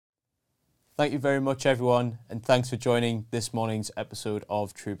Thank you very much, everyone, and thanks for joining this morning's episode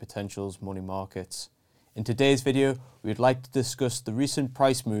of True Potential's Money Markets. In today's video, we would like to discuss the recent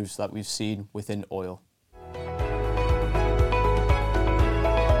price moves that we've seen within oil.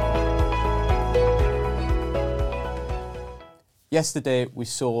 Yesterday, we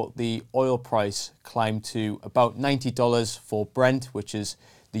saw the oil price climb to about $90 for Brent, which is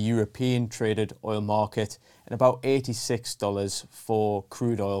the European traded oil market, and about $86 for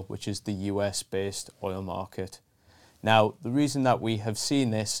crude oil, which is the US-based oil market. Now, the reason that we have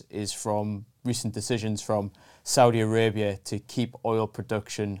seen this is from recent decisions from Saudi Arabia to keep oil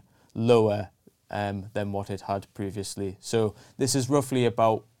production lower than what it had previously. So this is roughly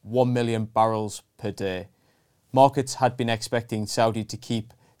about 1 million barrels per day. Markets had been expecting Saudi to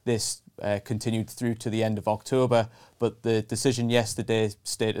keep this continued through to the end of October, but the decision yesterday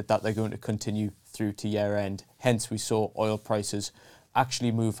stated that they're going to continue through to year end. Hence, we saw oil prices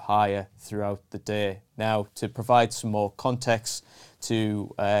actually move higher throughout the day. Now, to provide some more context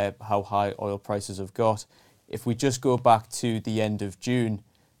to how high oil prices have got, if we just go back to the end of June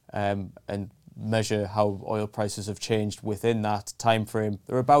and measure how oil prices have changed within that time frame,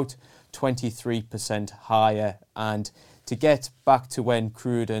 they're about 23% higher, and to get back to when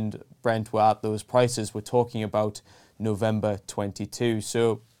crude and Brent were at those prices, we're talking about November 22.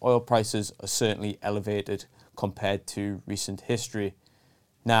 So oil prices are certainly elevated compared to recent history.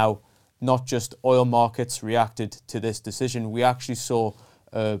 Now, not just oil markets reacted to this decision, we actually saw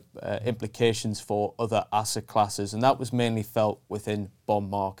implications for other asset classes, and that was mainly felt within bond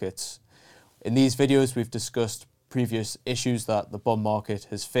markets. In these videos, we've discussed previous issues that the bond market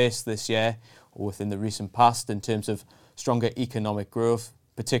has faced this year or within the recent past in terms of stronger economic growth,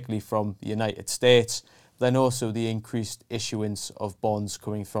 particularly from the United States, then also the increased issuance of bonds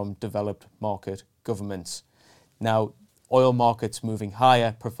coming from developed market governments. Now, oil markets moving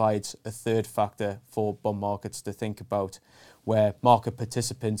higher provides a third factor for bond markets to think about, where market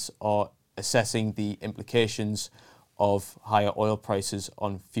participants are assessing the implications of higher oil prices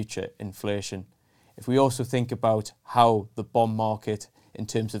on future inflation. If we also think about how the bond market, in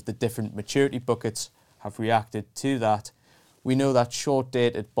terms of the different maturity buckets, have reacted to that, we know that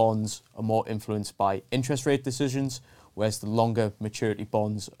short-dated bonds are more influenced by interest rate decisions, whereas the longer maturity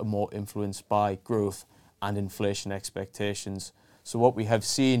bonds are more influenced by growth and inflation expectations. So what we have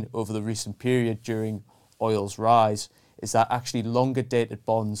seen over the recent period during oil's rise is that actually longer-dated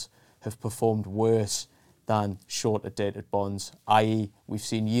bonds have performed worse than shorter dated bonds, i.e. we've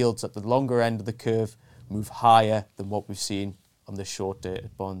seen yields at the longer end of the curve move higher than what we've seen on the short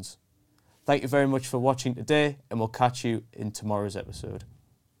dated bonds. Thank you very much for watching today, and we'll catch you in tomorrow's episode.